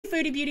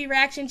Foodie Beauty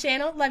reaction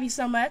channel. Love you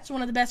so much.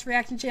 One of the best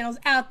reaction channels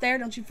out there.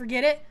 Don't you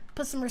forget it.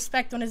 Put some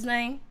respect on his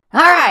name.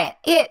 Alright,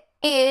 it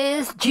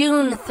is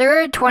June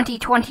 3rd,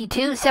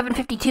 2022,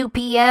 7:52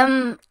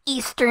 p.m.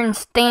 Eastern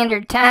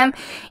Standard Time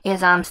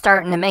as I'm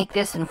starting to make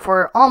this, and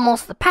for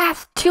almost the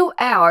past 2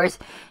 hours,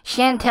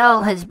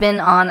 Chantel has been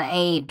on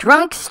a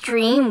drunk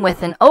stream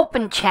with an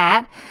open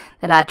chat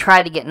that I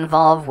tried to get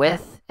involved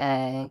with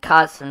and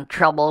caused some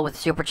trouble with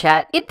Super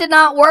Chat. It did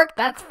not work,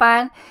 that's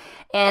fine.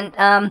 And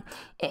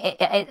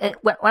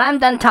when I'm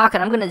done talking,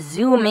 I'm gonna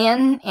zoom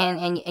in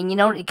and you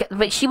know,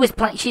 but she's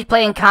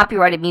playing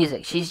copyrighted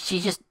music. She's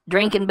just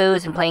drinking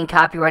booze and playing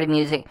copyrighted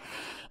music.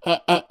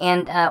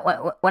 And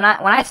when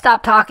I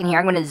stop talking here,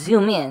 I'm gonna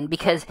zoom in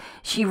because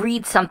she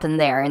reads something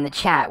there in the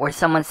chat where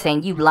someone's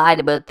saying you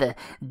lied about the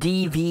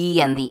DV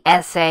and the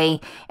essay,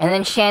 and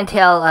then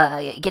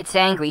Chantel gets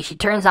angry. She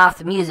turns off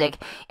the music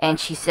and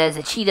she says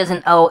that she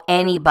doesn't owe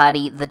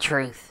anybody the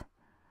truth.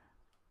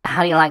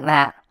 How do you like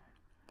that?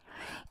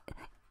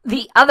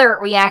 The other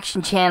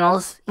reaction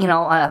channels, you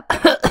know,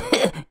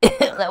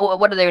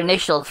 what are their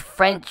initials?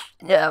 French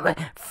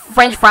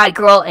Fried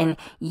Girl and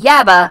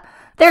Yabba,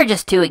 they're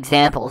just two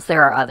examples.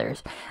 There are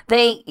others.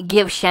 They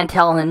give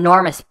Chantel an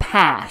enormous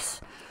pass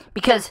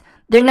because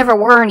there never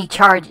were any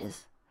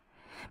charges.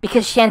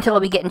 Because Chantel will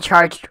be getting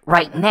charged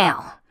right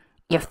now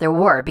if there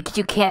were, because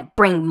you can't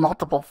bring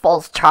multiple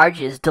false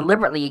charges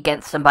deliberately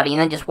against somebody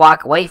and then just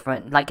walk away from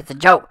it like it's a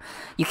joke.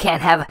 You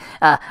can't have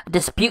a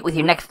dispute with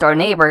your next door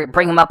neighbor,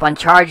 bring them up on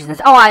charges and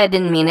say, oh, I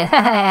didn't mean it.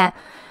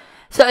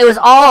 So it was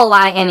all a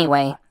lie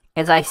anyway,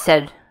 as I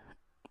said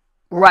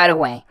right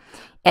away.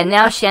 And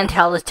now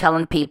Chantel is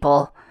telling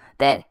people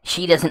that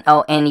she doesn't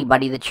owe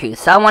anybody the truth.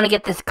 So I want to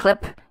get this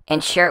clip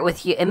and share it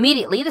with you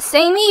immediately the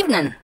same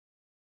evening.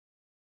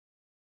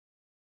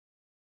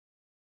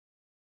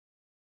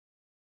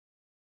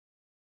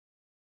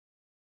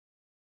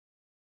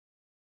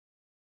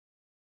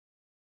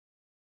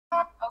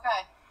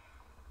 Okay,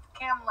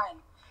 Camlin,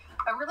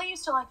 I really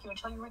used to like you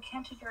until you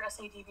recanted your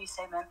SADV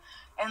statement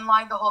and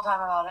lied the whole time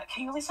about it.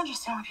 Can you at least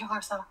understand why people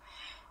are so...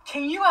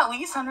 Can you at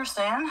least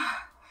understand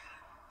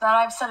that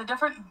I've said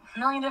a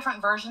million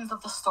different versions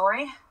of the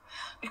story?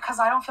 Because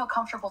I don't feel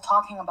comfortable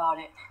talking about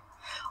it.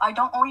 I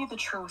don't owe you the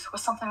truth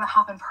with something that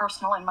happened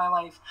personal in my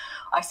life.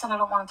 I said I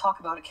don't want to talk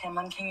about it,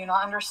 Camlin. Can you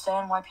not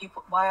understand why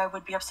I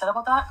would be upset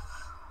about that?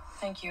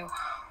 Thank you.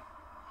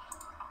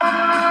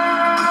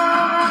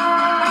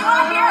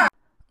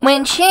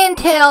 When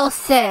Chantel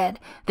said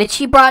that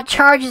she brought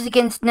charges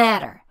against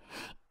Natter,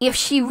 if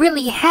she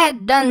really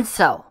had done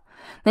so,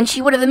 then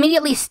she would have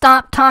immediately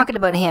stopped talking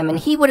about him, and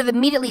he would have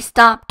immediately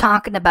stopped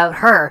talking about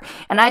her.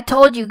 And I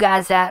told you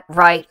guys that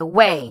right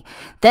away.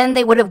 Then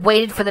they would have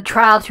waited for the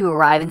trial to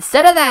arrive.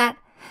 Instead of that,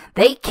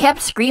 they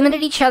kept screaming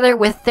at each other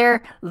with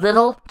their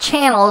little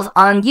channels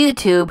on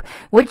YouTube,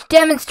 which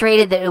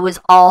demonstrated that it was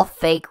all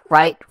fake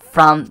right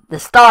from the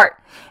start.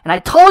 And I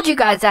told you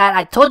guys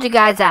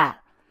that.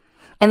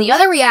 And the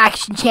other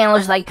reaction channel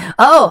is like, I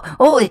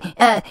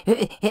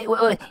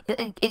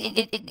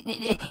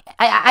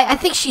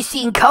think she's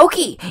seen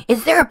Cokie.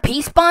 Is there a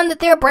peace bond that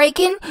they're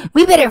breaking?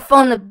 We better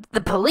phone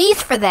the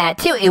police for that,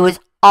 too. It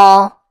was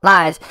all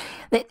lies.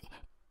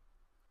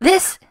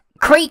 This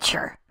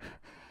creature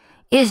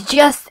is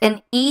just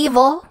an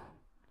evil,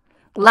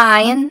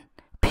 lying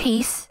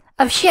piece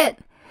of shit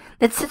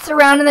that sits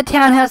around in the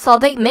townhouse all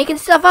day making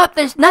stuff up.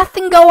 There's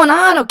nothing going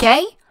on,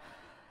 okay?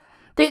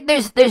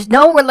 There's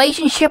no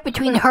relationship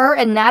between her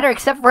and Natter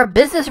except for a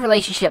business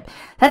relationship.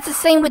 That's the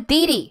same with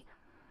Dee Dee.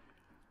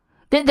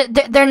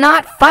 They're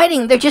not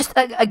fighting. They're just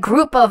a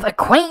group of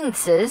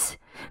acquaintances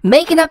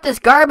making up this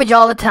garbage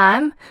all the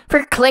time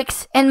for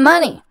clicks and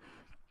money.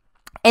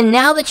 And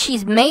now that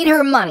she's made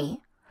her money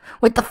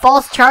with the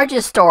false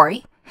charges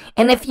story,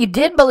 and if you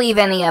did believe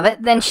any of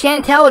it, then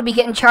Chantel would be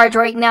getting charged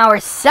right now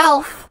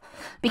herself.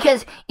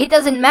 Because it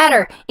doesn't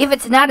matter if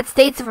it's the United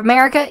States of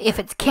America, if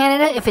it's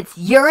Canada, if it's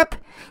Europe.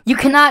 You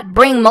cannot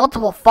bring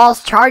multiple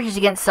false charges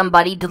against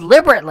somebody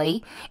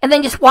deliberately and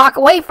then just walk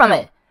away from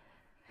it.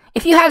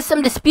 If you have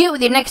some dispute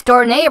with your next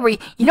door neighbor,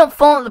 you don't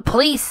phone the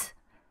police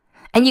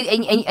and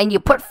you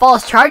put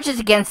false charges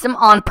against them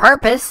on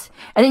purpose,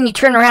 and then you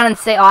turn around and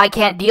say, oh, I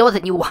can't deal with it,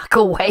 and you walk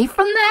away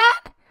from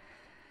that?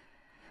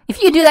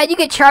 If you do that, you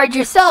get charged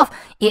yourself.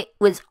 It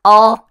was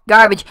all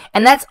garbage,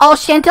 and that's all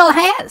Chantel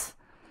has.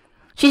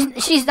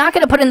 She's not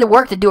going to put in the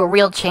work to do a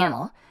real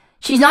channel.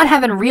 She's not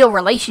having real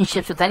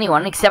relationships with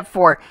anyone except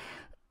for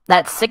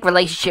that sick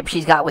relationship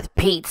she's got with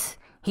Pete.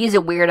 He's a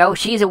weirdo.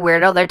 She's a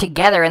weirdo. They're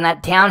together in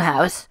that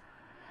townhouse.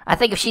 I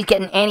think if she's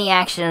getting any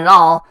action at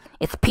all,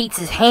 it's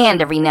Pete's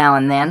hand every now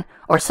and then,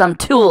 or some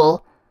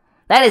tool.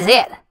 That is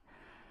it.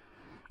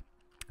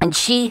 And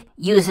she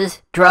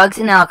uses drugs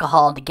and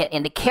alcohol to get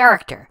into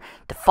character,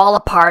 to fall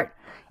apart,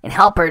 and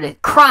help her to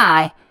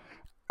cry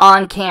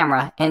on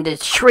camera and to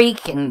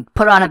shriek and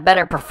put on a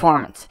better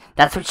performance.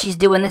 That's what she's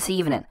doing this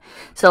evening.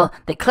 So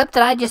the clip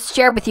that I just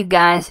shared with you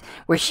guys,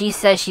 where she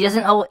says she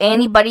doesn't owe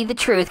anybody the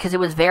truth because it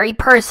was very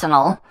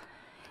personal,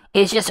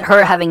 is just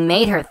her having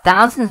made her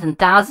thousands and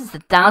thousands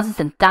and thousands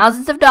and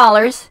thousands of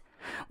dollars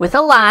with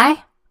a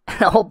lie,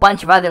 and a whole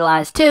bunch of other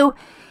lies too,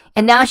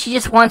 and now she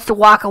just wants to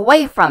walk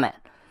away from it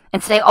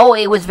and say, oh,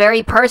 it was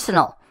very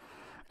personal.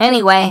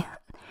 Anyway,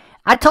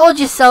 I told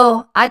you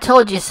so,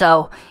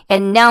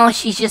 and now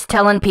she's just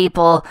telling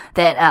people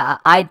that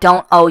I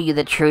don't owe you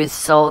the truth,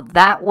 so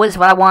that was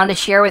what I wanted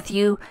to share with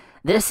you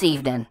this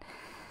evening.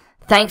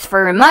 Thanks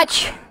very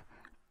much.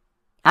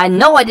 I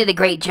know I did a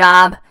great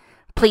job.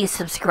 Please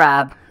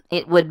subscribe.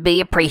 It would be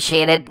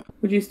appreciated.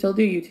 Would you still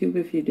do YouTube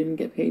if you didn't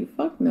get paid?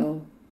 Fuck no.